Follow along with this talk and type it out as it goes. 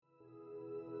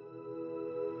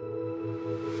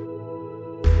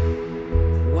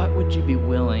would you be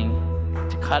willing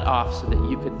to cut off so that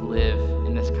you could live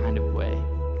in this kind of way?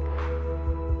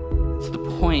 It's the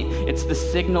point. It's the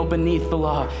signal beneath the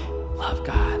law. Love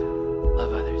God.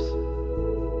 Love others.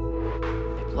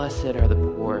 Blessed are the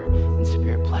poor in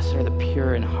spirit. Blessed are the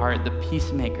pure in heart, the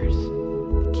peacemakers.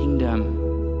 The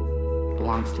kingdom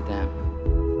belongs to them.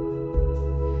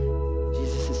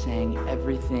 Jesus is saying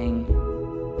everything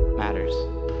matters.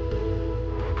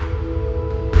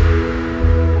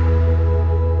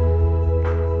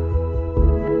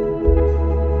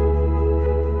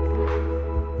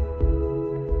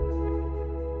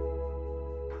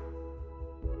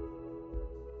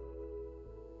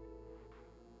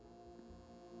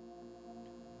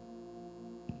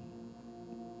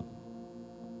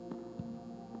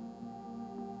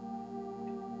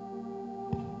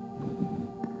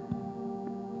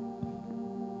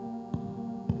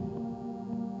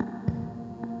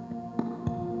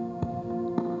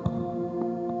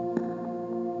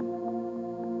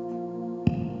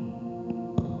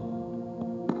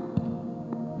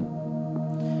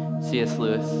 C.S.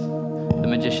 Lewis, The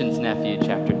Magician's Nephew,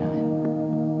 chapter 9.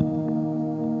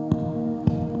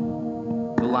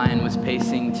 The lion was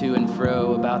pacing to and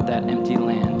fro about that empty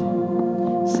land,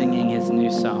 singing his new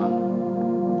song.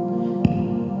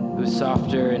 It was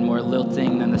softer and more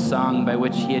lilting than the song by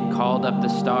which he had called up the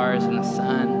stars and the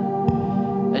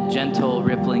sun, a gentle,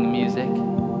 rippling music.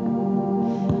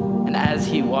 And as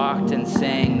he walked and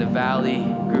sang, the valley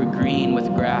grew green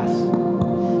with grass.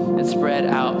 It spread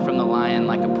out from the lion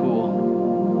like a pool.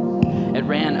 It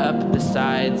ran up the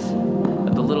sides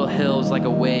of the little hills like a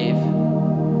wave.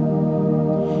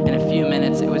 In a few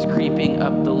minutes, it was creeping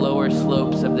up the lower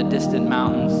slopes of the distant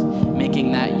mountains,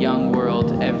 making that young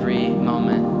world every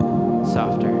moment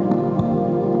softer.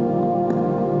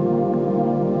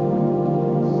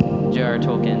 J.R.R.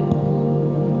 Tolkien,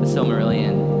 The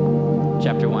Silmarillion,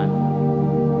 chapter 1.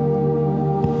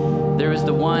 There was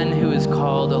the one who is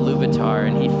called Iluvatar,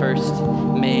 and he first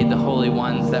made the holy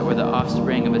ones that were the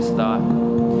offspring of his thought.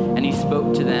 And he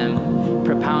spoke to them,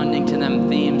 propounding to them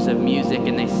themes of music,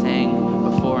 and they sang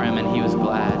before him, and he was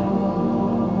glad.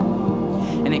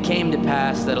 And it came to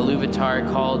pass that Iluvatar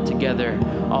called together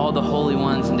all the holy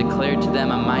ones and declared to them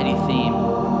a mighty theme,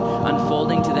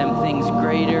 unfolding to them things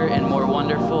greater and more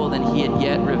wonderful than he had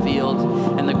yet revealed.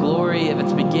 And the glory of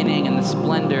its beginning and the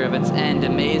splendor of its end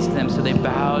amazed them, so they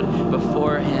bowed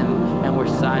before him and were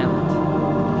silent.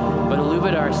 But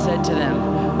Iluvatar said to them,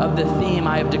 "Of the theme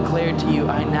I have declared to you,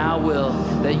 I now will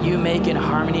that you make in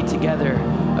harmony together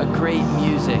a great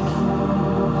music."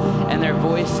 And their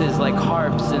voices like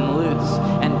harps and lutes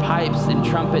and pipes and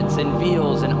trumpets and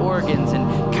viols and organs and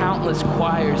countless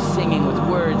choirs singing with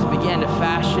words began to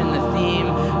fashion the theme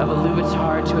of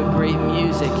Iluvatar to a great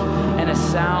music. And a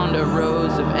sound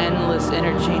arose of endless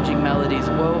interchanging melodies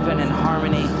woven in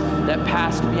harmony that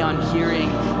passed beyond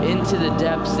hearing into the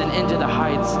depths and into the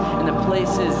heights, and the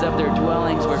places of their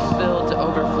dwellings were filled to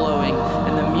overflowing,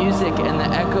 and the music and the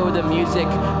echo of the music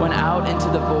went out into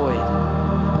the void.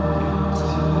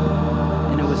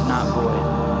 And it was not void.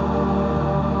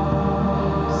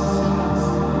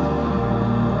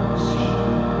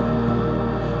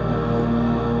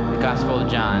 The Gospel of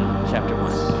John, chapter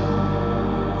 1.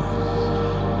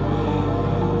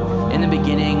 In the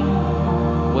beginning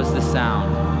was the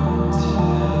sound,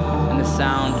 and the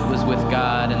sound was with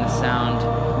God, and the sound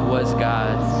was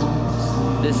God.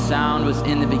 This sound was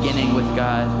in the beginning with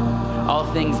God. All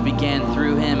things began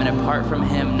through him, and apart from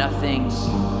him nothing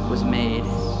was made.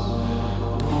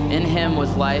 In him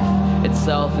was life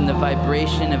itself, and the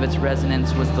vibration of its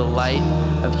resonance was the light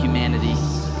of humanity.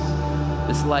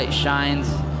 This light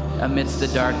shines amidst the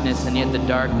darkness, and yet the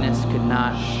darkness could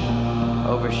not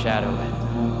overshadow it.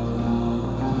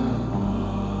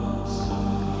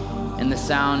 And the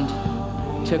sound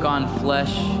took on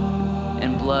flesh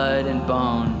and blood and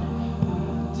bone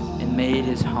and made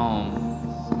his home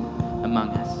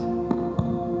among us.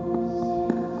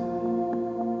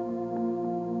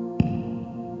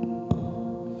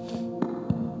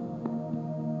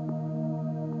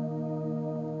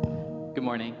 Good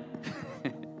morning.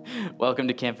 Welcome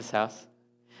to Campus House.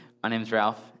 My name is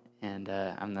Ralph, and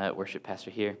I'm the worship pastor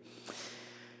here.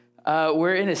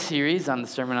 We're in a series on the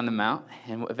Sermon on the Mount,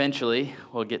 and eventually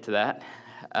we'll get to that.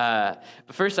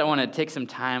 But first, I want to take some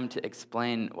time to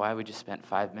explain why we just spent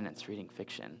 5 minutes reading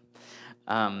fiction.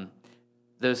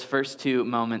 Those first two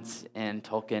moments in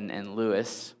Tolkien and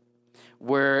Lewis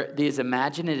were these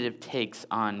imaginative takes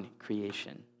on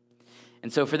creation.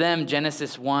 And so for them,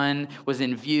 Genesis 1 was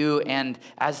in view, and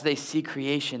as they see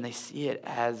creation, they see it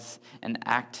as an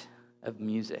act of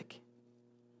music.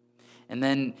 And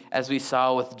then, as we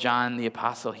saw with John the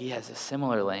Apostle, he has a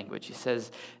similar language. He says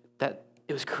that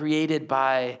it was created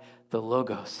by the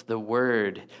Logos, the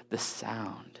Word, the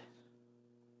sound.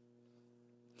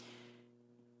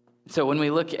 So when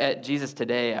we look at Jesus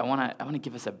today, I want to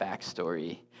give us a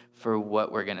backstory for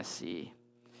what we're going to see,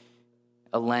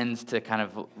 a lens to kind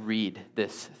of read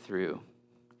this through.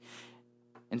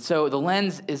 And so the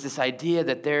lens is this idea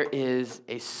that there is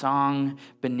a song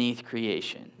beneath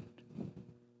creation.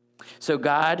 So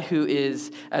God, who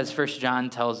is, as 1 John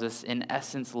tells us, in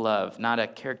essence love, not a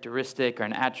characteristic or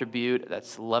an attribute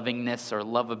that's lovingness or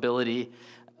lovability.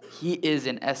 He is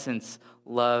in essence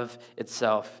love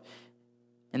itself.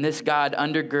 And this God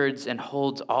undergirds and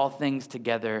holds all things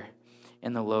together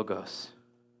in the Logos,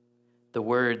 the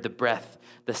Word, the breath,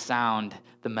 the sound,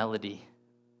 the melody.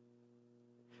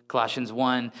 Colossians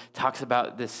 1 talks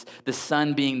about this, the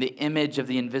Son being the image of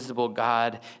the invisible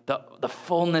God, the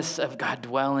fullness of God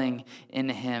dwelling in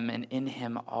him, and in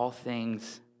him all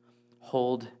things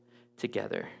hold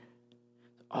together.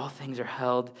 All things are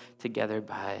held together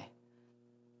by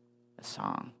a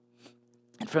song.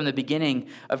 And from the beginning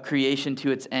of creation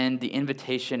to its end, the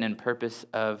invitation and purpose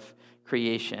of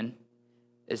creation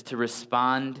is to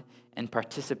respond and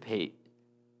participate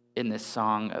in this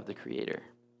song of the Creator.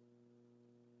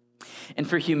 And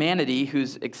for humanity,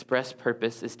 whose express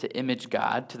purpose is to image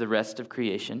God to the rest of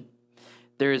creation,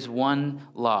 there is one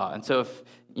law. And so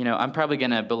I'm probably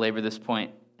going to belabor this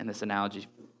point and this analogy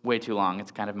way too long.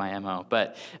 It's kind of my MO.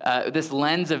 But this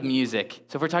lens of music,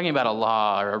 so if we're talking about a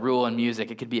law or a rule in music,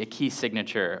 it could be a key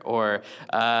signature or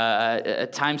a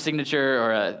time signature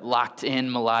or a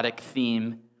locked-in melodic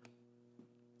theme.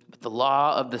 But the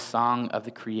law of the song of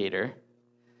the Creator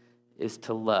is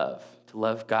to love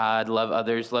God, love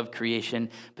others, love creation,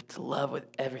 but to love with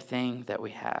everything that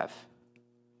we have.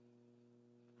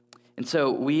 And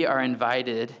so we are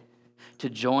invited to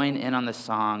join in on the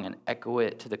song and echo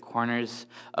it to the corners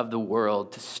of the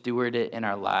world, to steward it in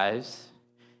our lives,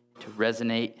 to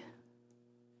resonate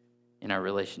in our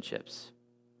relationships.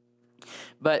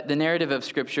 But the narrative of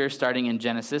Scripture, starting in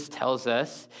Genesis, tells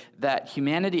us that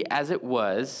humanity as it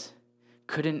was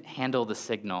couldn't handle the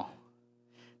signal.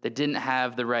 They didn't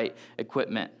have the right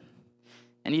equipment.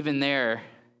 And even there,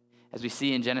 as we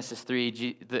see in Genesis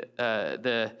 3,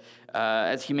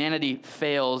 as humanity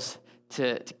fails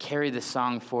to carry the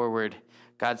song forward,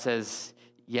 God says,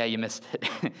 yeah, you missed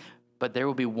it. But there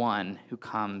will be one who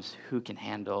comes who can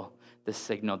handle the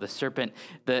signal. The serpent,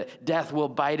 the death will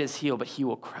bite his heel, but he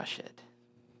will crush it.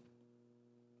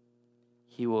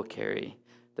 He will carry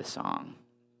the song.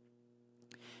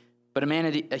 But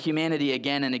humanity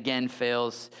again and again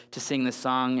fails to sing the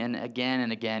song, and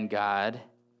again God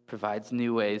provides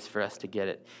new ways for us to get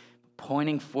it,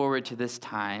 pointing forward to this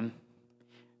time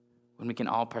when we can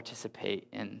all participate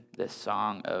in this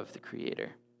song of the Creator.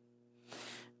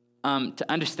 To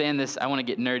understand this, I want to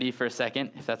get nerdy for a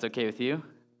second, if that's okay with you.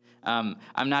 I'm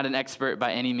not an expert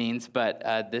by any means,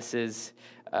 but this is,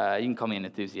 you can call me an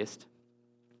enthusiast.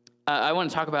 I want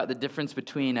to talk about the difference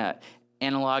between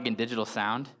analog and digital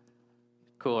sound.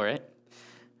 Cool, right?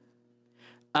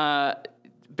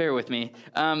 Bear with me.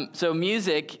 So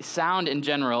music, sound in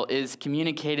general, is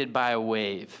communicated by a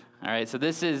wave. All right, so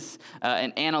this is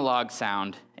an analog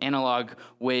sound, analog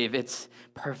wave. It's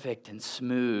perfect and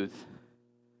smooth.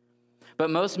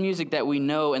 But most music that we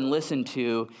know and listen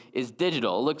to is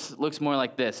digital. It looks more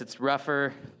like this. It's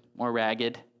rougher, more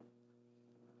ragged.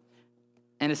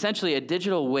 And essentially, a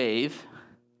digital wave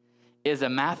is a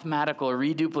mathematical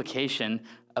reduplication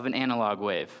of an analog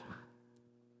wave.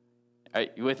 Are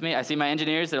you with me? I see my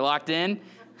engineers, they're locked in.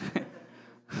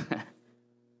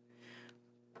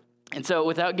 And so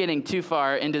without getting too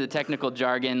far into the technical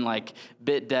jargon like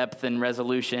bit depth and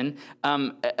resolution,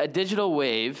 a digital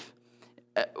wave,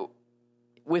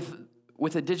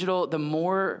 with a digital, the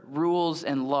more rules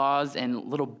and laws and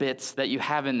little bits that you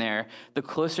have in there, the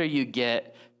closer you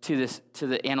get to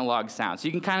the analog sound. So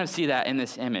you can kind of see that in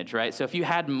this image, right? So if you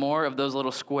had more of those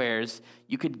little squares,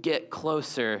 you could get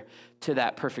closer to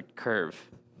that perfect curve.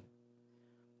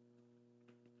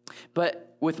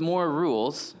 But with more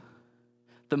rules,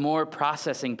 the more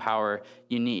processing power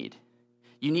you need.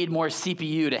 You need more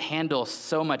CPU to handle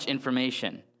so much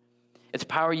information. It's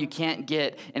power you can't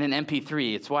get in an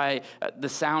MP3. It's why the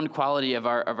sound quality of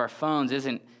our phones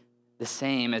isn't the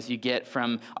same as you get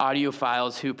from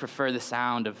audiophiles who prefer the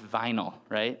sound of vinyl,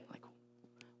 right? Like,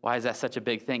 why is that such a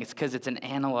big thing? It's because it's an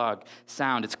analog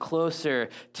sound. It's closer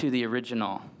to the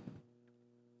original.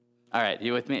 All right,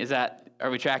 you with me? Are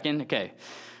we tracking? Okay.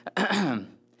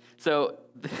 So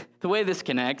the way this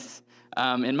connects,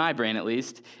 in my brain at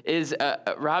least, is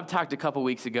Rob talked a couple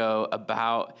weeks ago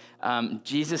about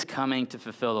Jesus coming to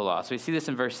fulfill the law. So we see this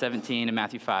in verse 17 in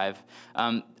Matthew 5.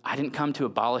 I didn't come to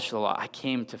abolish the law. I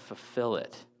came to fulfill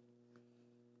it.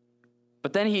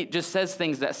 But then he just says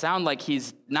things that sound like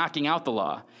he's knocking out the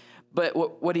law.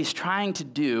 But what he's trying to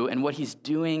do and what he's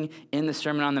doing in the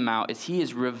Sermon on the Mount is he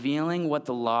is revealing what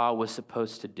the law was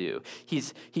supposed to do.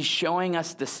 He's showing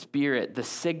us the spirit, the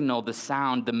signal, the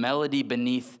sound, the melody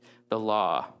beneath the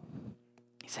law.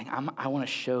 He's saying, I want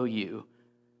to show you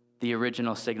the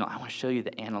original signal. I want to show you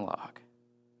the analog.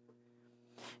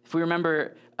 If we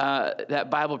remember that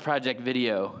Bible Project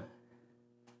video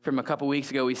from a couple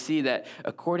weeks ago, we see that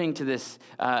according to this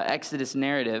Exodus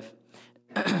narrative,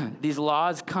 these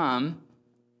laws come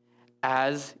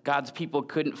as God's people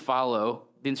couldn't follow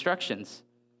the instructions.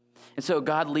 And so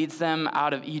God leads them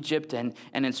out of Egypt and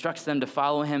instructs them to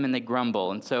follow him, and they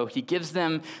grumble. And so he gives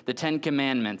them the 10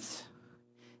 commandments,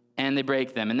 and they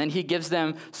break them. And then he gives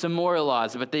them some more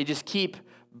laws, but they just keep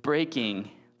breaking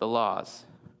the laws.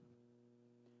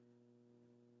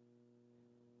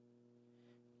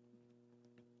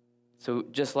 So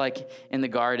just like in the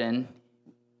garden,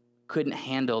 couldn't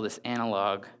handle this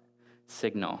analog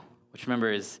signal, which remember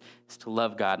is to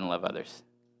love God and love others.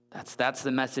 That's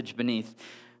the message beneath.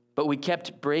 But we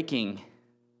kept breaking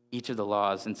each of the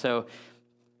laws. And so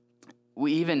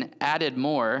we even added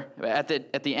more. At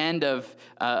the end of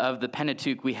the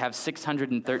Pentateuch, we have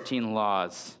 613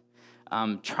 laws,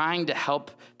 trying to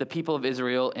help the people of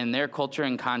Israel in their culture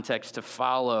and context to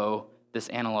follow this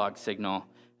analog signal.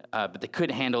 But they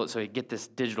couldn't handle it, so we get this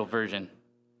digital version.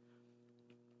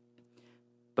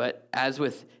 But as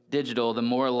with digital, the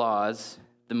more laws,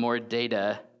 the more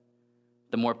data,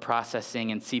 the more processing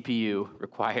and CPU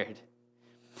required.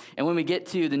 And when we get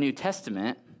to the New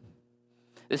Testament,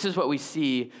 this is what we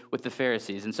see with the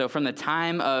Pharisees. And so from the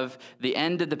time of the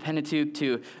end of the Pentateuch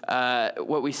to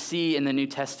what we see in the New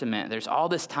Testament, there's all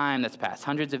this time that's passed,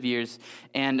 hundreds of years.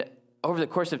 And over the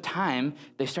course of time,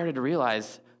 they started to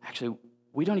realize, actually,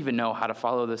 we don't even know how to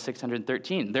follow the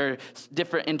 613. There are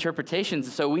different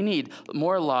interpretations, so we need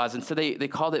more laws. And so they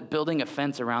called it building a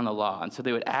fence around the law. And so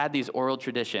they would add these oral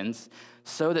traditions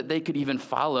so that they could even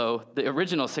follow the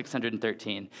original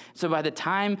 613. So by the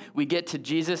time we get to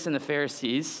Jesus and the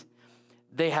Pharisees,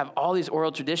 they have all these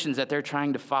oral traditions that they're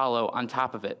trying to follow on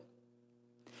top of it.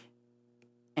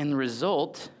 And the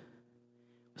result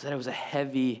was that it was a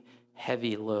heavy,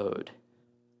 heavy load.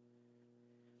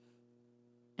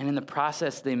 And in the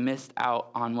process, they missed out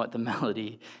on what the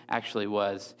melody actually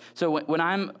was. So when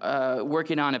I'm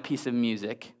working on a piece of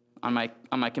music on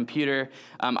my computer,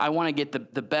 I want to get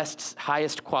the best,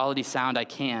 highest quality sound I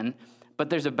can.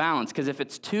 But there's a balance, because if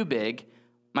it's too big,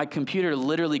 my computer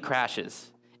literally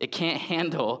crashes. It can't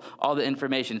handle all the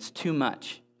information. It's too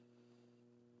much.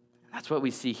 That's what we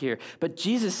see here. But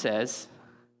Jesus says,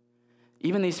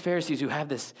 even these Pharisees who have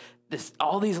this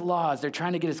all these laws, they're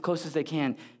trying to get as close as they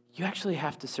can. You actually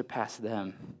have to surpass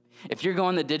them. If you're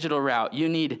going the digital route, you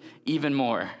need even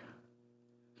more.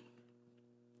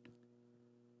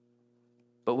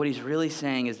 But what he's really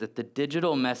saying is that the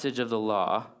digital message of the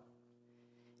law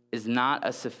is not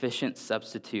a sufficient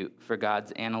substitute for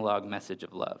God's analog message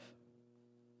of love.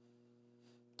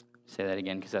 Say that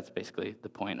again, because that's basically the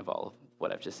point of all of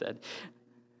what I've just said.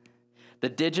 The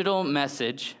digital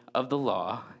message of the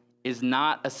law is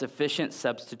not a sufficient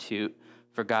substitute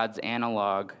for God's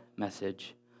analog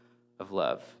message of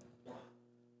love.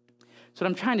 So what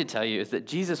I'm trying to tell you is that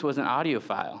Jesus was an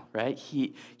audiophile, right?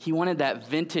 He wanted that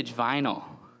vintage vinyl.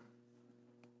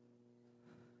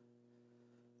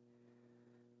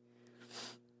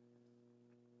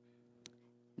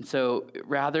 And so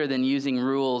rather than using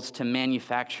rules to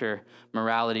manufacture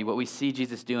morality, what we see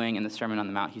Jesus doing in the Sermon on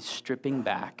the Mount, he's stripping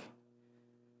back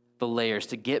the layers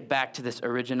to get back to this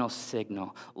original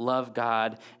signal. Love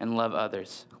God and love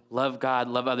others. Love God,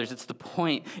 love others. It's the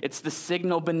point. It's the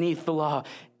signal beneath the law.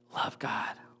 Love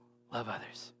God, love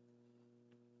others.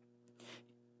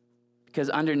 Because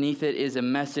underneath it is a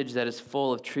message that is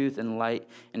full of truth and light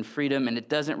and freedom, and it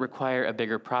doesn't require a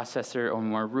bigger processor or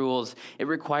more rules. It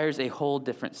requires a whole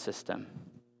different system.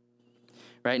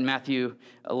 Right, in Matthew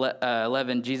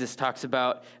 11, Jesus talks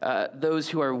about those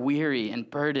who are weary and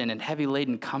burdened and heavy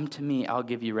laden, come to me, I'll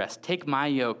give you rest. Take my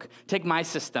yoke, take my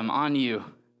system on you.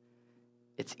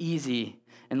 It's easy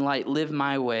and light. Live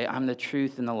my way. I'm the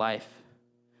truth and the life.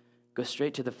 Go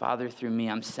straight to the Father through me.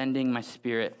 I'm sending my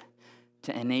Spirit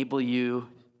to enable you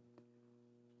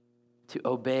to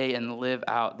obey and live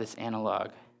out this analog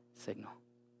signal.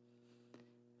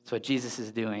 That's what Jesus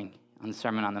is doing on the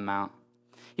Sermon on the Mount.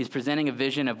 He's presenting a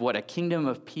vision of what a kingdom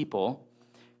of people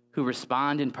who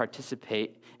respond and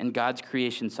participate in God's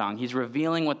creation song. He's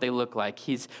revealing what they look like.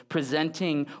 He's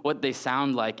presenting what they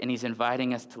sound like, and he's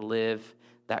inviting us to live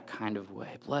that kind of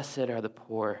way. Blessed are the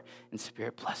poor in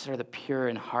spirit. Blessed are the pure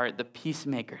in heart, the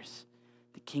peacemakers.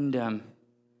 The kingdom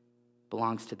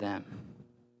belongs to them.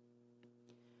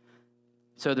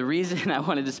 So the reason I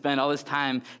wanted to spend all this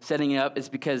time setting it up is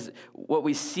because what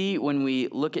we see when we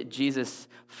look at Jesus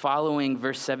following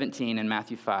verse 17 in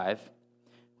Matthew 5,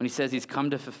 when he says he's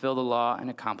come to fulfill the law and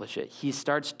accomplish it, he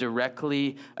starts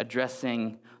directly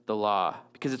addressing the law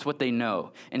because it's what they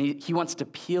know. And he wants to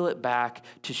peel it back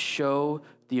to show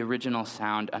the original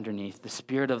sound underneath, the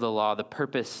spirit of the law, the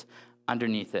purpose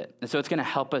underneath it. And so it's going to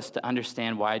help us to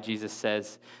understand why Jesus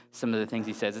says some of the things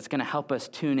he says. It's going to help us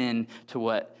tune in to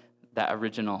what that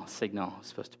original signal was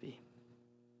supposed to be.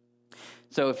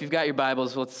 So if you've got your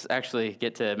Bibles, let's actually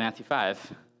get to Matthew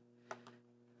 5.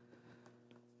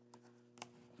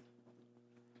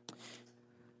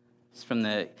 It's from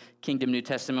the Kingdom New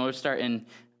Testament. We'll start in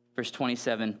verse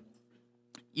 27.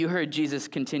 You heard, Jesus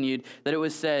continued, that it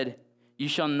was said, you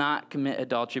shall not commit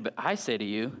adultery, but I say to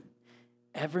you,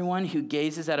 everyone who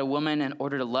gazes at a woman in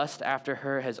order to lust after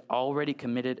her has already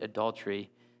committed adultery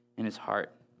in his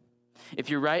heart. If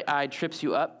your right eye trips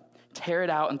you up, tear it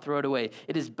out and throw it away.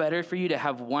 It is better for you to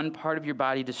have one part of your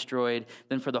body destroyed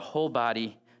than for the whole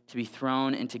body to be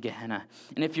thrown into Gehenna.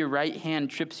 And if your right hand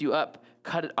trips you up,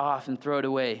 cut it off and throw it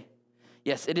away.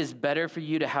 Yes, it is better for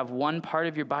you to have one part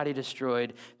of your body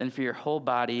destroyed than for your whole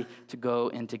body to go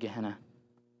into Gehenna.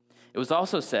 It was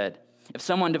also said, if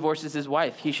someone divorces his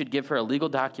wife, he should give her a legal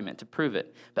document to prove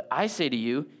it. But I say to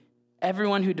you,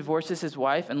 everyone who divorces his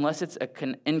wife, unless it's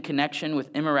in connection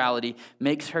with immorality,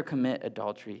 makes her commit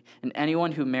adultery. And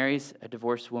anyone who marries a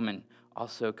divorced woman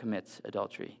also commits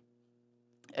adultery.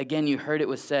 Again, you heard it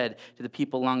was said to the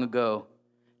people long ago,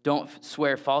 don't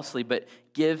swear falsely, but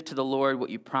give to the Lord what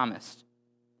you promised.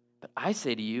 But I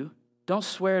say to you, don't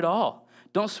swear at all.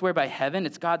 Don't swear by heaven,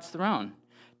 it's God's throne.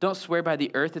 Don't swear by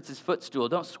the earth, it's his footstool.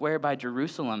 Don't swear by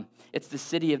Jerusalem, it's the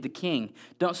city of the king.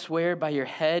 Don't swear by your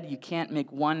head, you can't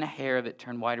make one hair of it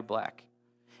turn white or black.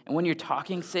 And when you're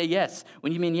talking, say yes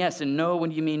when you mean yes, and no when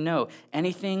you mean no.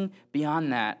 Anything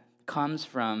beyond that comes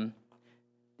from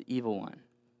the evil one.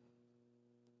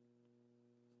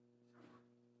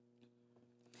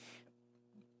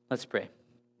 Let's pray.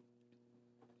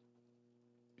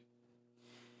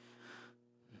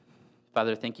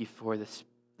 Father, thank you for this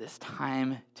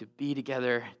time to be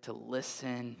together, to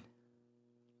listen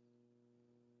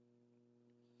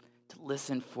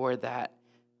for that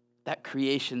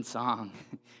creation song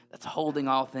that's holding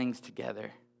all things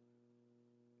together.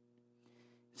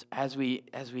 So as we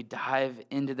dive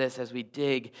into this, as we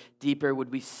dig deeper,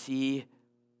 would we see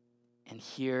and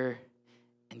hear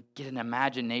and get an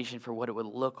imagination for what it would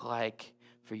look like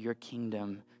for your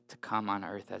kingdom to come on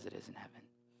earth as it is in heaven.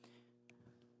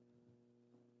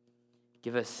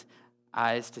 Give us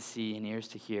eyes to see and ears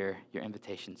to hear your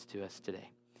invitations to us today.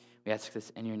 We ask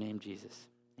this in your name, Jesus.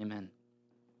 Amen.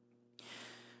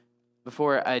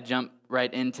 Before I jump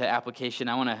right into application,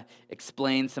 I want to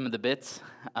explain some of the bits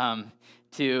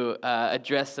to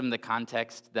address some of the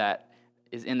context that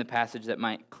is in the passage that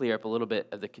might clear up a little bit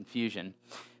of the confusion.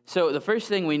 So the first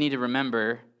thing we need to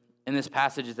remember in this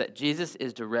passage is that Jesus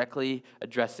is directly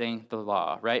addressing the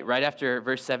law, right? Right after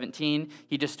verse 17,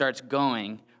 he just starts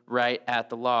going right at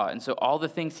the law. And so all the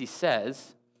things he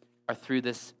says are through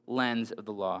this lens of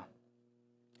the law.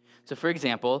 So for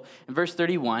example, in verse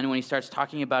 31, when he starts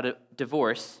talking about a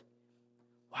divorce,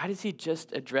 why does he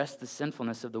just address the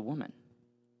sinfulness of the woman?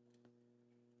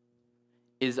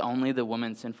 Is only the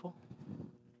woman sinful?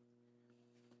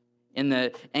 In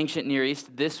the ancient Near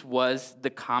East, this was the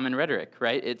common rhetoric,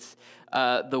 right? It's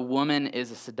the woman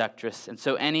is a seductress, and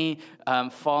so any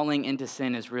falling into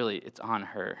sin it's on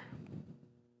her.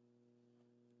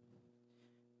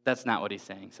 That's not what he's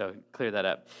saying, so clear that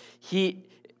up.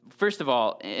 First of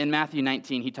all, in Matthew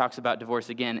 19, he talks about divorce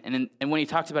again, and when he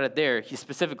talks about it there, he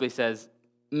specifically says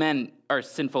men are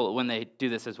sinful when they do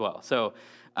this as well. So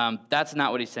that's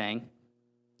not what he's saying.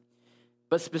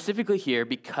 But specifically here,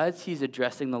 because he's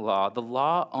addressing the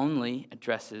law only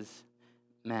addresses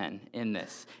men in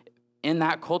this. In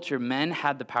that culture, men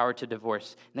had the power to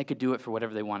divorce, and they could do it for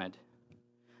whatever they wanted.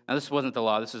 Now, this wasn't the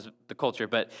law, this was the culture,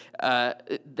 but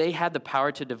they had the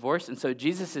power to divorce, and so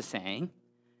Jesus is saying,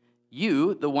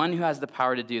 you, the one who has the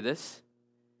power to do this,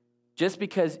 just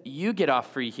because you get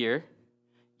off free here,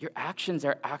 your actions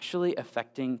are actually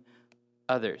affecting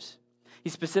others.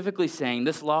 He's specifically saying,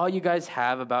 this law you guys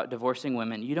have about divorcing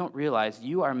women, you don't realize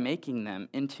you are making them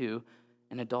into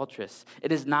an adulteress.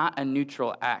 It is not a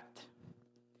neutral act.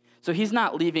 So he's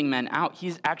not leaving men out.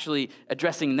 He's actually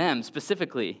addressing them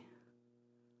specifically.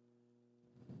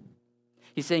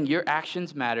 He's saying your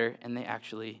actions matter and they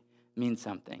actually mean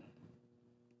something.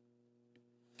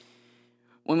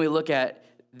 When we look at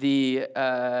the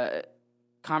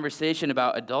conversation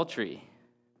about adultery,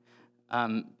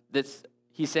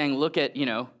 he's saying, look at,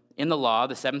 in the law,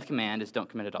 the seventh command is don't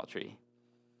commit adultery.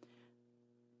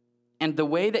 And the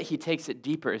way that he takes it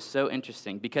deeper is so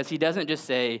interesting because he doesn't just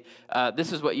say,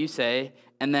 this is what you say,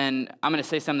 and then I'm going to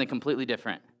say something completely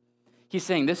different. He's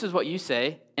saying, this is what you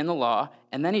say in the law,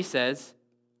 and then he says,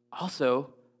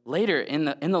 also, later in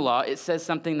the law, it says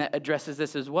something that addresses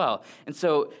this as well. And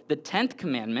so the 10th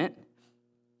commandment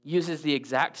uses the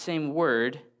exact same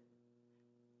word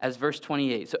as verse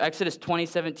 28. So Exodus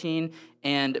 20:17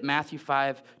 and Matthew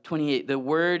 5:28. The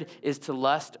word is to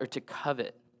lust or to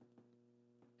covet.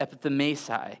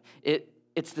 Epithemesai.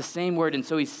 It's the same word. And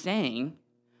so he's saying,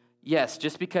 yes,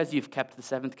 just because you've kept the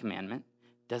 7th commandment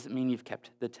doesn't mean you've kept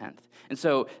the 10th. And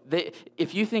so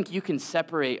if you think you can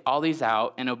separate all these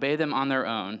out and obey them on their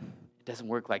own, it doesn't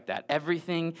work like that.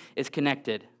 Everything is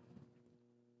connected.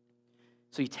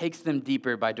 So he takes them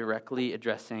deeper by directly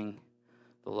addressing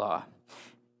the law.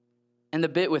 And the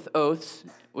bit with oaths,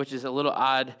 which is a little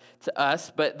odd to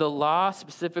us, but the law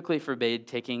specifically forbade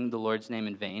taking the Lord's name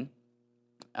in vain.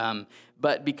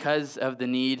 But because of the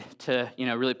need to,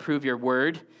 really prove your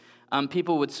word,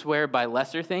 people would swear by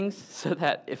lesser things so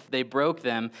that if they broke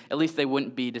them, at least they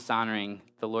wouldn't be dishonoring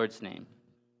the Lord's name.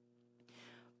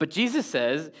 But Jesus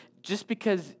says, just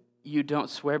because you don't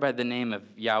swear by the name of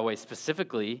Yahweh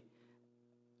specifically,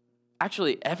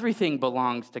 actually everything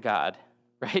belongs to God,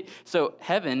 right? So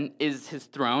heaven is his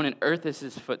throne and earth is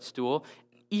his footstool.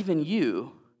 Even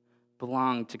you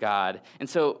belong to God. And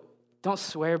so don't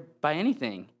swear by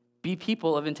anything. Be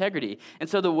people of integrity. And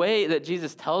so the way that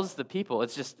Jesus tells the people,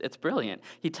 it's brilliant.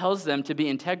 He tells them to be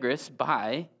integrous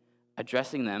by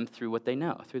addressing them through what they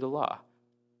know, through the law.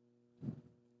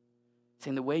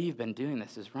 Saying the way you've been doing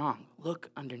this is wrong. Look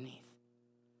underneath.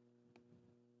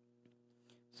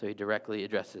 So he directly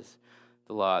addresses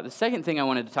the law. The second thing I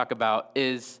wanted to talk about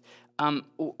is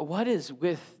what is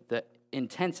with the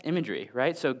intense imagery,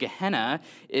 right? So Gehenna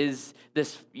is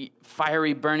this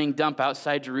fiery burning dump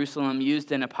outside Jerusalem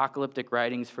used in apocalyptic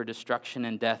writings for destruction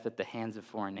and death at the hands of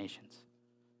foreign nations.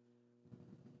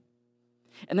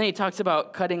 And then he talks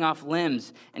about cutting off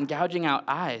limbs and gouging out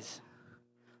eyes.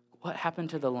 What happened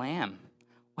to the lamb?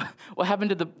 What happened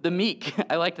to the meek?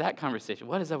 I like that conversation.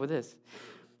 What is up with this?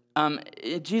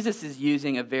 Jesus is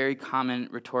using a very common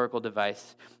rhetorical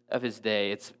device of his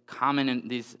day. It's common in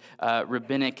these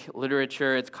rabbinic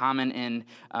literature. It's common in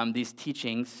these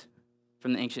teachings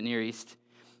from the ancient Near East.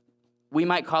 We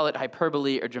might call it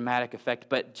hyperbole or dramatic effect,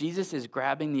 but Jesus is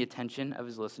grabbing the attention of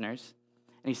his listeners,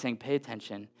 and he's saying, pay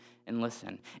attention and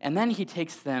listen. And then he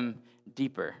takes them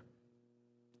deeper.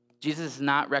 Jesus is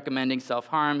not recommending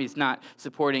self-harm. He's not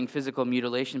supporting physical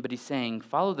mutilation, but he's saying,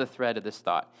 follow the thread of this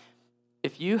thought.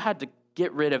 If you had to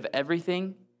get rid of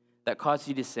everything that caused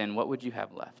you to sin, what would you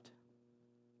have left?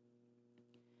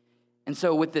 And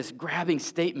so with this grabbing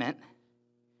statement,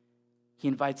 he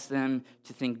invites them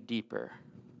to think deeper.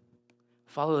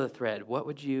 Follow the thread. What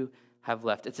would you have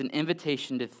left? It's an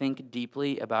invitation to think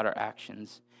deeply about our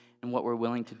actions and what we're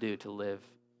willing to do to live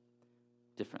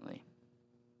differently.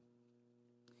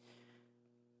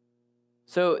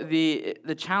 So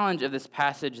the challenge of this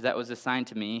passage that was assigned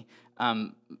to me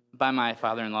by my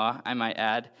father-in-law, I might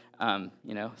add,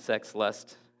 sex,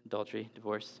 lust, adultery,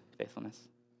 divorce, faithfulness.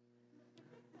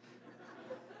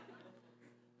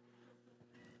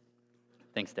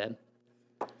 Thanks, Dad.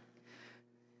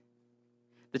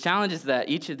 The challenge is that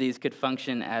each of these could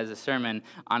function as a sermon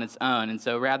on its own. And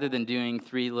so rather than doing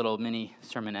 3 little mini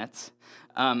sermonettes,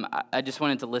 I just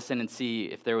wanted to listen and see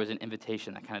if there was an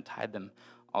invitation that kind of tied them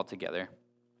all together.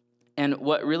 And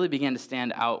what really began to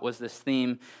stand out was this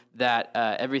theme that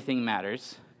everything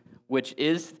matters, which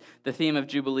is the theme of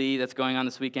Jubilee that's going on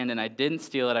this weekend. And I didn't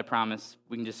steal it, I promise.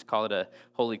 We can just call it a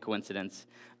holy coincidence.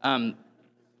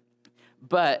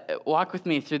 But walk with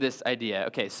me through this idea.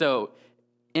 Okay, so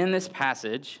in this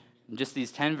passage, just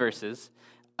these 10 verses,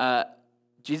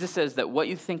 Jesus says that what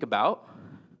you think about,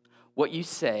 what you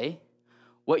say,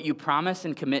 what you promise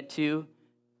and commit to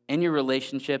in your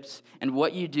relationships, and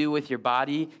what you do with your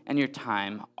body and your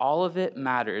time, all of it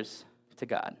matters to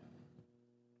God.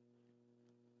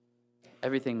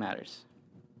 Everything matters.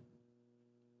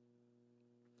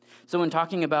 So when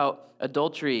talking about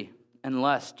adultery and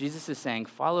lust, Jesus is saying,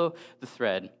 follow the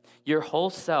thread. Your whole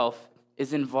self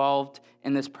is involved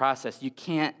in this process. You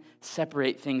can't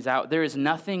separate things out. There is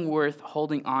nothing worth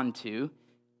holding on to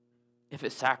if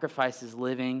it sacrifices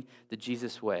living the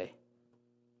Jesus way.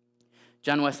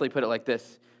 John Wesley put it like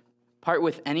this: part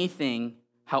with anything,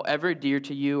 however dear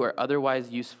to you or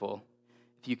otherwise useful,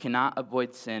 if you cannot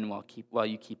avoid sin while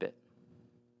you keep it.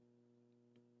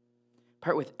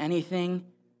 Part with anything,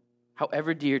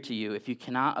 however dear to you, if you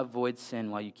cannot avoid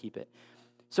sin while you keep it.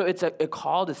 So it's a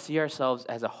call to see ourselves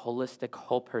as a holistic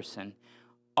whole person,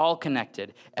 all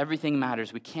connected. Everything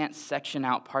matters. We can't section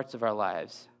out parts of our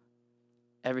lives.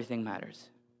 Everything matters.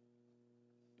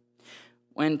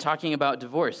 When talking about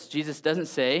divorce, Jesus doesn't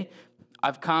say,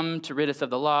 I've come to rid us of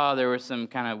the law. There were some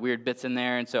kind of weird bits in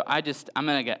there, and so I'm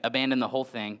going to abandon the whole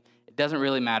thing. It doesn't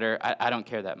really matter. I don't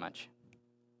care that much.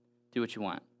 Do what you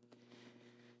want.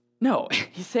 No,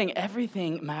 he's saying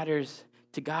everything matters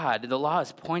to God. The law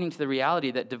is pointing to the reality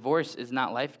that divorce is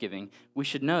not life-giving. We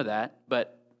should know that,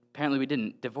 but apparently we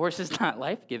didn't. Divorce is not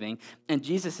life-giving, and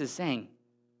Jesus is saying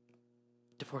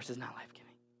divorce is not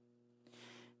life-giving.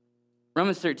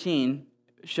 Romans 13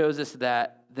 shows us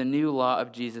that the new law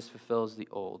of Jesus fulfills the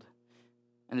old.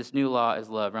 And this new law is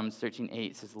love. Romans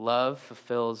 13:8 says, love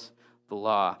fulfills the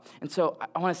law. And so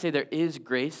I want to say there is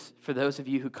grace for those of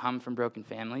you who come from broken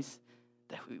families,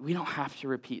 that we don't have to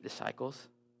repeat the cycles.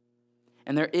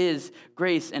 And there is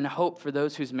grace and hope for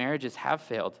those whose marriages have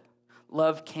failed.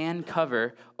 Love can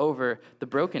cover over the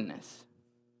brokenness.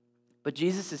 But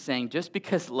Jesus is saying just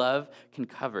because love can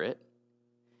cover it,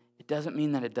 it doesn't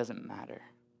mean that it doesn't matter.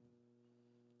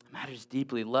 It matters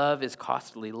deeply. Love is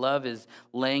costly. Love is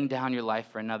laying down your life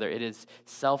for another. It is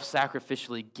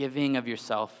self-sacrificially giving of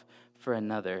yourself for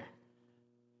another.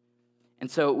 And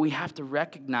so we have to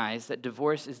recognize that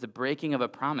divorce is the breaking of a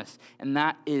promise, and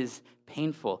that is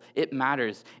painful. It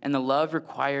matters, and the love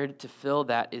required to fill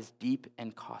that is deep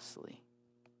and costly.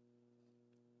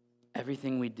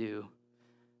 Everything we do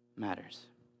matters.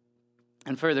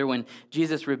 And further, when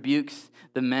Jesus rebukes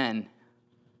the men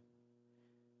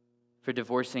for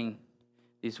divorcing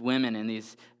these women in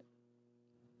these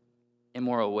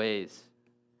immoral ways,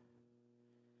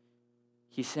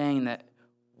 he's saying that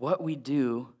what we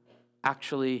do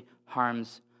actually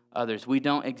harms others. We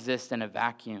don't exist in a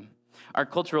vacuum. Our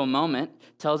cultural moment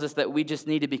tells us that we just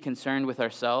need to be concerned with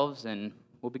ourselves and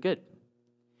we'll be good.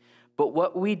 But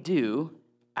what we do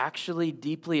actually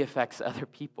deeply affects other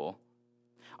people.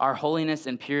 Our holiness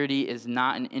and purity is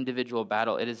not an individual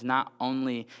battle. It is not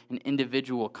only an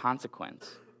individual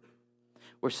consequence.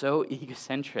 We're so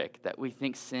egocentric that we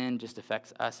think sin just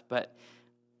affects us, but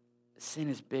sin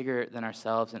is bigger than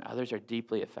ourselves, and others are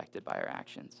deeply affected by our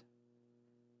actions.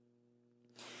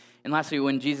 And lastly,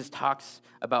 when Jesus talks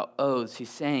about oaths, he's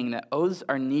saying that oaths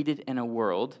are needed in a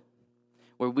world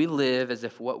where we live as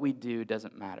if what we do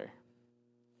doesn't matter.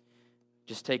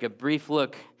 Just take a brief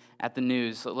look at the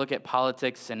news. Look at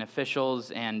politics and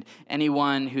officials, and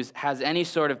anyone who has any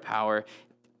sort of power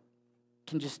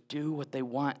can just do what they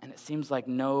want, and it seems like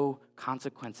no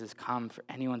consequences come for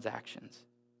anyone's actions.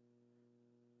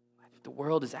 The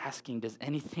world is asking, does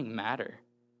anything matter?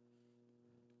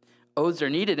 Oaths are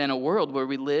needed in a world where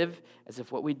we live as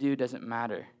if what we do doesn't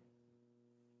matter.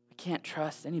 We can't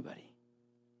trust anybody.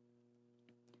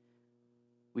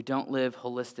 We don't live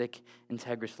holistic,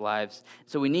 integrous lives.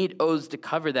 So we need oaths to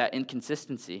cover that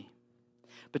inconsistency.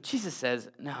 But Jesus says,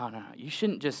 no, you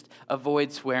shouldn't just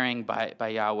avoid swearing by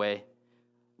Yahweh.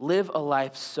 Live a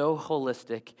life so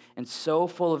holistic and so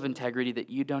full of integrity that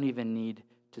you don't even need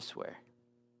to swear.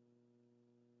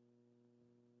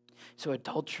 So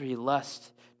adultery,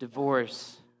 lust,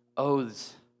 divorce,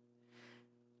 oaths.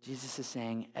 Jesus is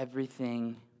saying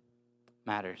everything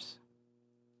matters.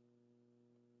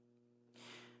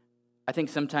 I think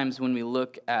sometimes when we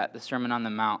look at the Sermon on the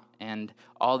Mount and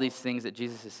all these things that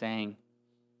Jesus is saying,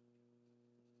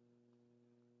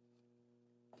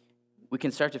 we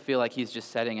can start to feel like he's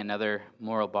just setting another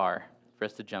moral bar for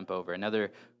us to jump over,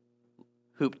 another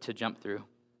hoop to jump through.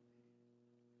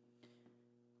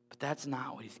 But that's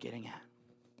not what he's getting at.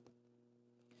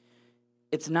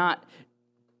 It's not,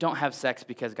 don't have sex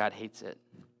because God hates it.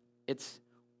 It's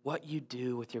what you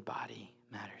do with your body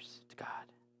matters to God.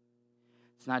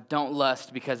 It's not, don't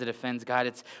lust because it offends God.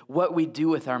 It's what we do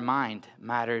with our mind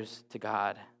matters to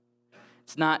God.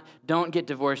 It's not, don't get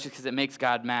divorced because it makes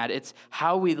God mad. It's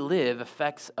how we live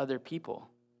affects other people.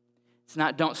 It's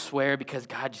not, don't swear because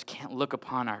God just can't look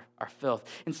upon our filth.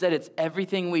 Instead, it's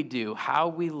everything we do, how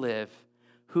we live,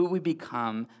 who we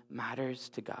become matters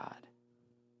to God.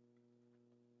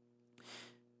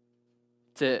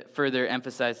 To further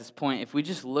emphasize this point, if we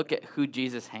just look at who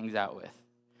Jesus hangs out with,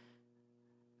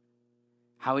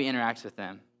 how he interacts with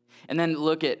them, and then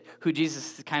look at who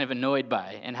Jesus is kind of annoyed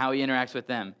by and how he interacts with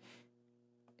them,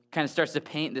 it kind of starts to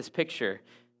paint this picture.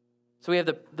 So we have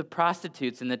the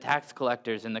prostitutes and the tax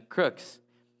collectors and the crooks.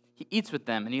 He eats with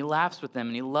them, and he laughs with them,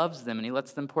 and he loves them, and he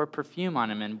lets them pour perfume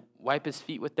on him and wipe his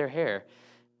feet with their hair.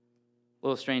 A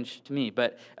little strange to me,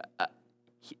 but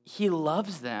he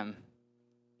loves them,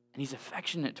 and he's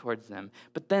affectionate towards them.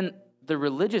 But then the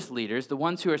religious leaders, the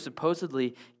ones who are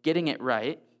supposedly getting it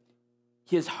right,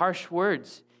 he has harsh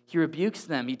words. He rebukes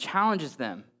them. He challenges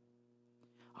them.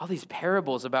 All these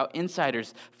parables about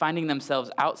insiders finding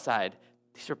themselves outside,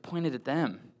 these are pointed at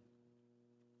them.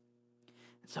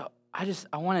 So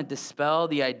I want to dispel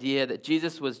the idea that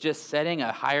Jesus was just setting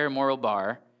a higher moral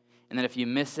bar, and that if you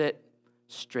miss it,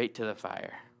 straight to the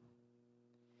fire.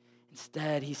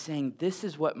 Instead, he's saying, this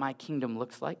is what my kingdom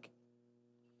looks like.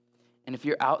 And if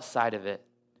you're outside of it,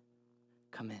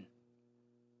 come in.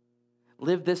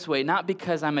 Live this way, not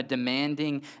because I'm a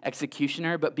demanding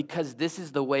executioner, but because this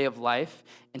is the way of life,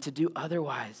 and to do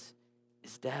otherwise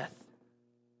is death.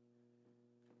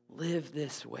 Live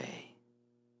this way.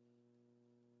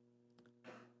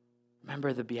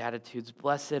 Remember the Beatitudes.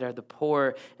 Blessed are the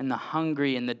poor and the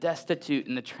hungry and the destitute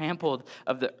and the trampled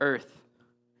of the earth.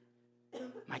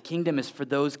 My kingdom is for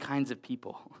those kinds of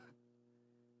people.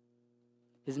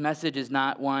 His message is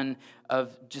not one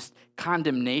of just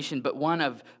condemnation, but one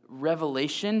of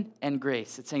revelation and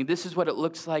grace. It's saying, this is what it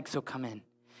looks like, so come in.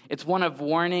 It's one of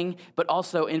warning, but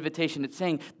also invitation. It's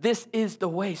saying, this is the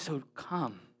way, so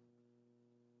come.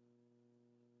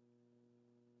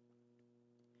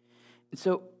 And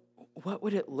so, what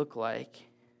would it look like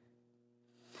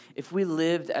if we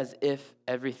lived as if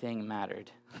everything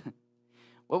mattered?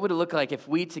 What would it look like if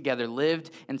we together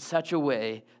lived in such a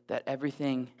way that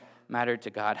everything mattered to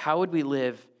God? How would we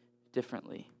live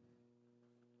differently?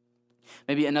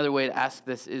 Maybe another way to ask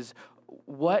this is,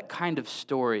 what kind of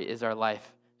story is our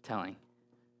life telling?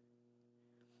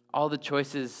 All the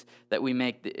choices that we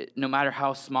make, no matter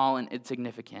how small and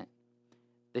insignificant,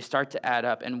 they start to add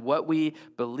up. And what we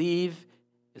believe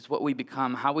is what we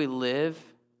become. How we live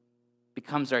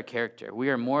becomes our character. We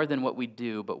are more than what we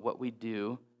do, but what we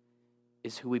do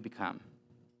is who we become.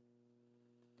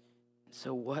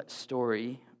 So what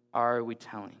story are we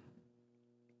telling?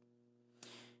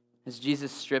 As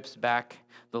Jesus strips back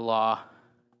the law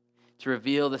to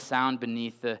reveal the sound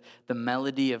beneath the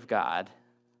melody of God,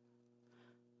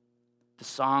 the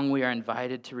song we are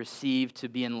invited to receive, to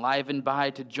be enlivened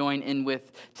by, to join in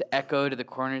with, to echo to the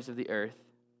corners of the earth.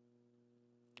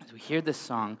 As we hear this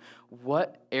song,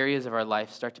 what areas of our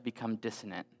life start to become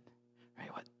dissonant?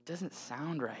 Right? What doesn't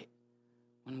sound right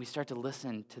when we start to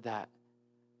listen to that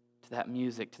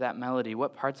music, to that melody?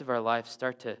 What parts of our life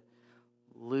start to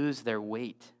lose their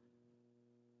weight?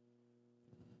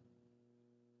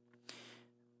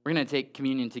 We're going to take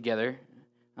communion together.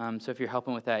 So if you're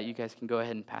helping with that, you guys can go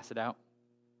ahead and pass it out.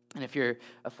 And if you're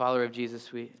a follower of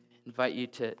Jesus, we invite you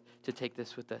to take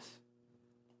this with us.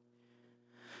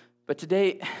 But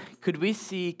today, could we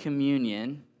see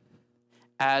communion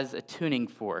as a tuning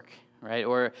fork, right?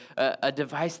 Or a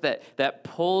device that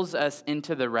pulls us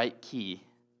into the right key,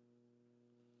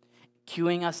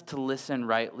 cueing us to listen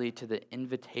rightly to the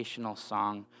invitational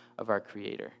song of our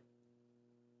Creator.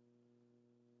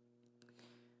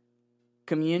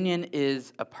 Communion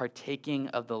is a partaking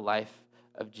of the life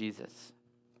of Jesus.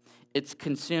 It's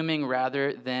consuming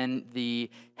rather than the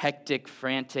hectic,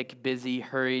 frantic, busy,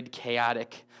 hurried,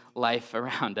 chaotic life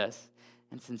around us.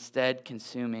 It's instead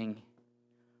consuming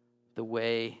the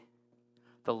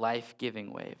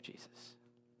life-giving way of Jesus,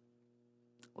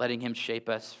 letting him shape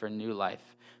us for new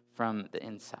life from the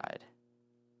inside.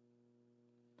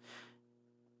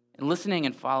 And listening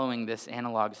and following this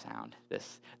analog sound,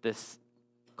 this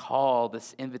call,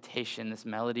 this invitation, this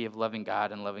melody of loving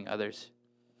God and loving others,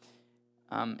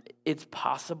 it's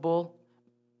possible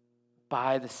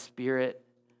by the Spirit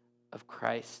of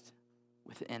Christ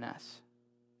within us,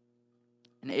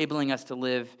 enabling us to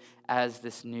live as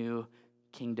this new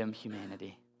kingdom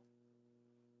humanity.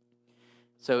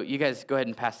 So you guys go ahead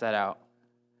and pass that out.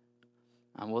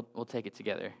 We'll take it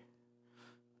together.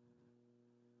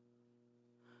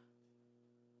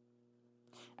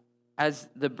 As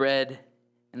the bread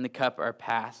and the cup are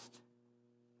passed,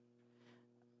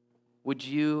 would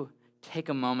you take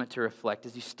a moment to reflect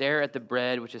as you stare at the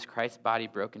bread, which is Christ's body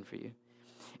broken for you,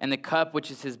 and the cup, which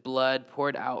is his blood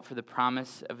poured out for the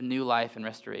promise of new life and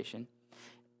restoration?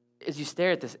 As you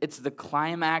stare at this, it's the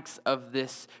climax of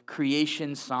this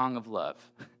creation song of love,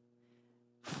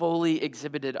 fully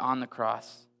exhibited on the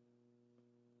cross.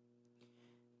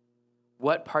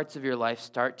 What parts of your life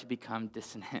start to become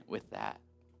dissonant with that?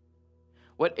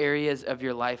 What areas of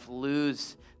your life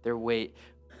lose their weight?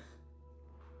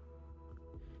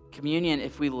 Communion,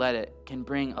 if we let it, can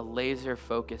bring a laser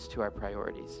focus to our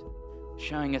priorities,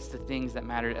 showing us the things that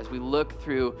matter as we look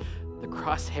through the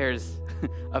crosshairs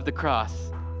of the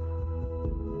cross.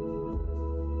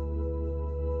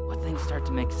 What things start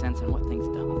to make sense and what things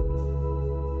don't.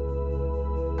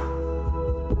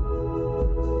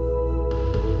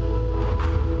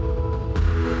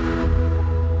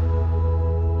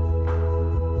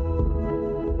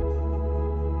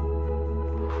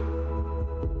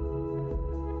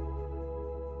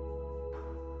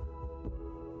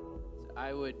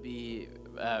 I would be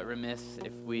remiss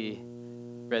if we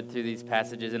read through these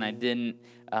passages and I didn't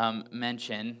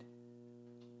mention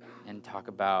and talk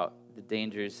about the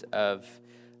dangers of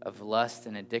lust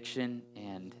and addiction.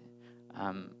 And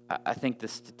I think the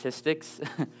statistics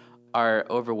are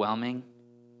overwhelming.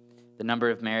 The number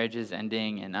of marriages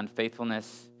ending in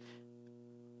unfaithfulness,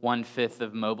 1/5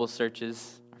 of mobile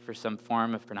searches are for some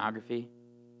form of pornography.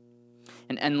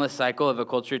 An endless cycle of a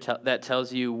culture that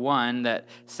tells you, one, that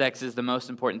sex is the most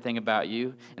important thing about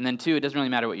you, and then two, it doesn't really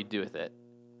matter what you do with it,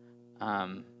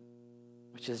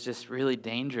 which is just really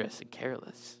dangerous and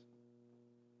careless.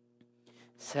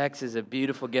 Sex is a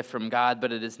beautiful gift from God,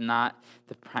 but it is not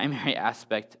the primary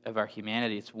aspect of our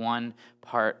humanity. It's one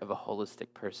part of a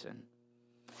holistic person.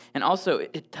 And also,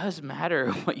 it does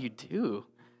matter what you do.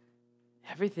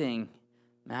 Everything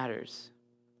matters.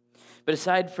 But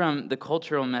aside from the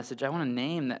cultural message, I want to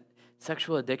name that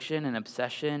sexual addiction and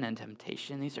obsession and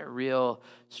temptation, these are real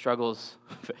struggles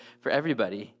for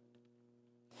everybody.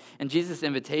 And Jesus'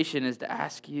 invitation is to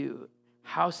ask you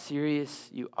how serious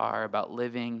you are about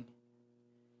living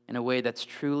in a way that's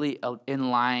truly in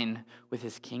line with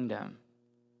his kingdom.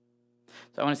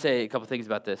 So I want to say a couple things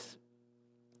about this.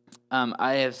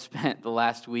 I have spent the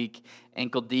last week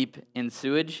ankle deep in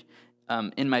sewage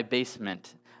in my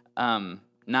basement.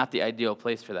 Not the ideal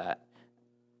place for that.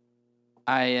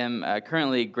 I am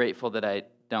currently grateful that I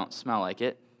don't smell like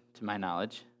it, to my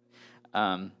knowledge.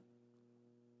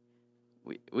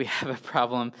 We have a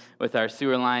problem with our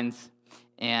sewer lines,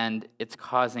 and it's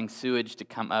causing sewage to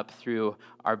come up through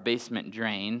our basement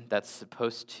drain that's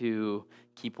supposed to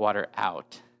keep water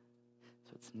out.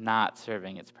 So it's not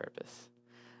serving its purpose.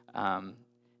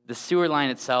 The sewer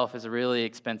line itself is a really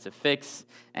expensive fix,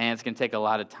 and it's going to take a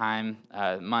lot of time,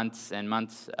 months and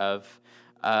months of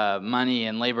money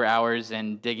and labor hours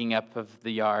and digging up of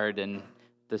the yard and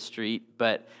the street.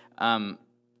 But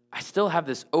I still have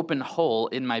this open hole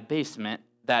in my basement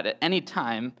that at any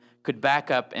time could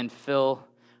back up and fill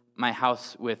my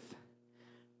house with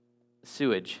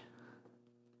sewage,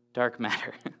 dark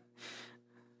matter.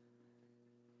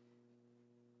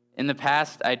 In the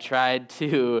past, I tried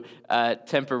to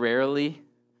temporarily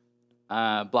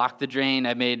block the drain.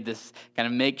 I made this kind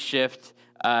of makeshift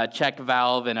check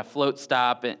valve and a float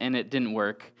stop, and it didn't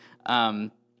work.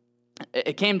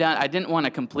 It came down, I didn't want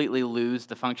to completely lose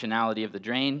the functionality of the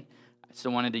drain. I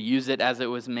still wanted to use it as it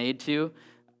was made to.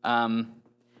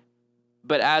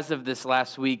 But as of this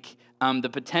last week, the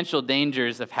potential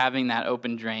dangers of having that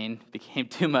open drain became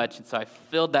too much, and so I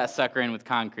filled that sucker in with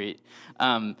concrete.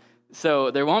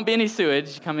 So there won't be any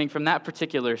sewage coming from that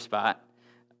particular spot.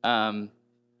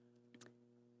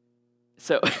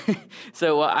 So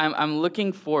I'm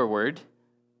looking forward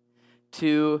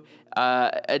to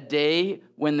a day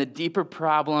when the deeper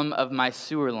problem of my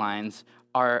sewer lines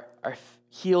are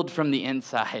healed from the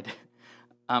inside.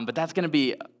 But that's going to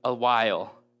be a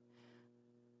while.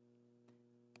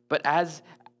 But as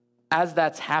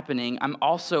that's happening, I'm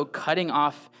also cutting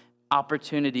off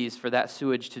opportunities for that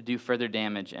sewage to do further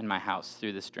damage in my house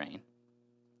through this drain.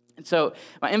 And so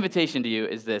my invitation to you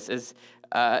is this,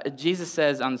 Jesus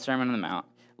says on the Sermon on the Mount,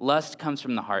 lust comes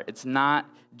from the heart. It's not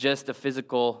just a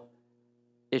physical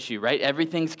issue, right?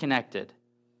 Everything's connected.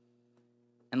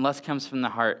 And lust comes from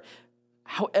the heart.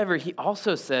 However, he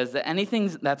also says that anything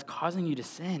that's causing you to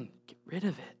sin, get rid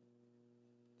of it.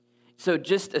 So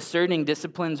just asserting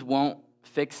disciplines won't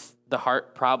fix the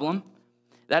heart problem.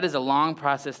 That is a long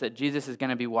process that Jesus is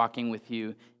going to be walking with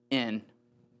you in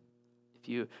if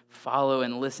you follow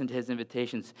and listen to his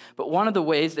invitations. But one of the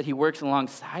ways that he works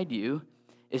alongside you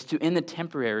is to, in the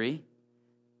temporary,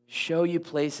 show you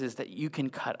places that you can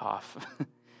cut off,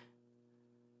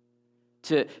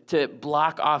 to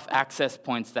block off access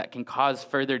points that can cause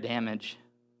further damage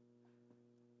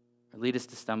or lead us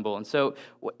to stumble. And so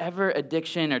whatever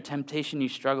addiction or temptation you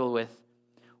struggle with,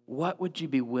 what would you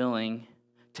be willing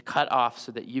to cut off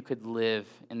so that you could live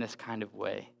in this kind of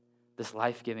way, this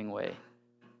life-giving way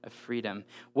of freedom?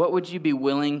 What would you be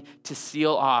willing to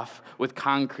seal off with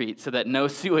concrete so that no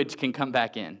sewage can come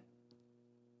back in?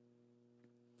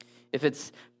 If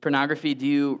it's pornography, do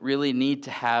you really need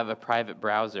to have a private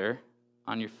browser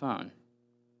on your phone?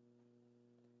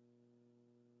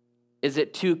 Is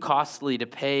it too costly to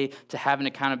pay to have an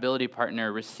accountability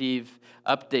partner receive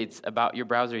updates about your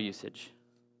browser usage?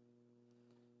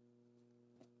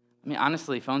 I mean,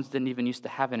 honestly, phones didn't even used to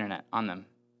have internet on them.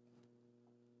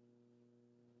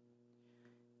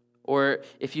 Or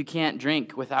if you can't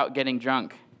drink without getting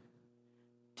drunk,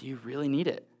 do you really need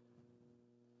it?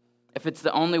 If it's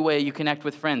the only way you connect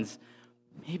with friends,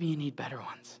 maybe you need better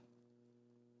ones.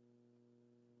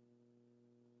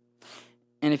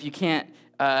 And if you can't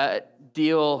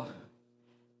deal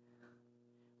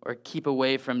or keep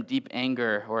away from deep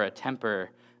anger or a temper,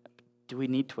 do we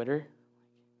need Twitter?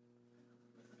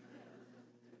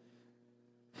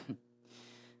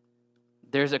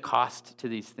 There's a cost to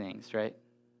these things, right?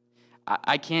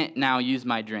 I can't now use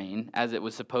my drain as it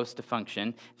was supposed to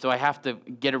function, so I have to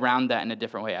get around that in a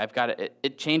different way.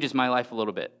 It changes my life a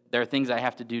little bit. There are things I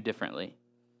have to do differently.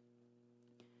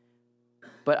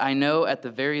 But I know at the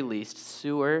very least,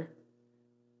 sewer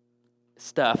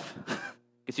stuff, I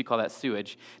guess you call that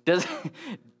sewage,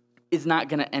 is not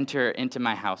going to enter into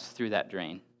my house through that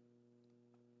drain.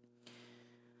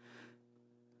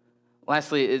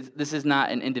 Lastly, this is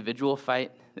not an individual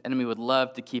fight. The enemy would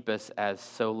love to keep us as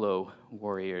solo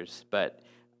warriors, but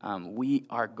we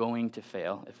are going to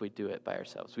fail if we do it by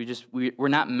ourselves. We're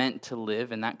not meant to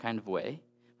live in that kind of way.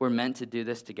 We're meant to do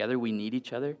this together. We need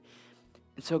each other.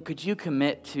 And so could you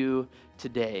commit to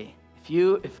today,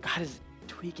 if God is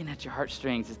tweaking at your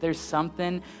heartstrings, is there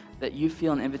something that you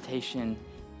feel an invitation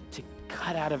to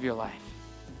cut out of your life,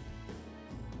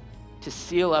 to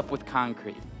seal up with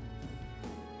concrete?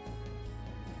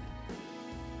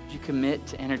 Would you commit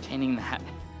to entertaining that?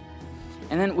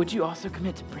 And then would you also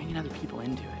commit to bringing other people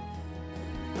into it?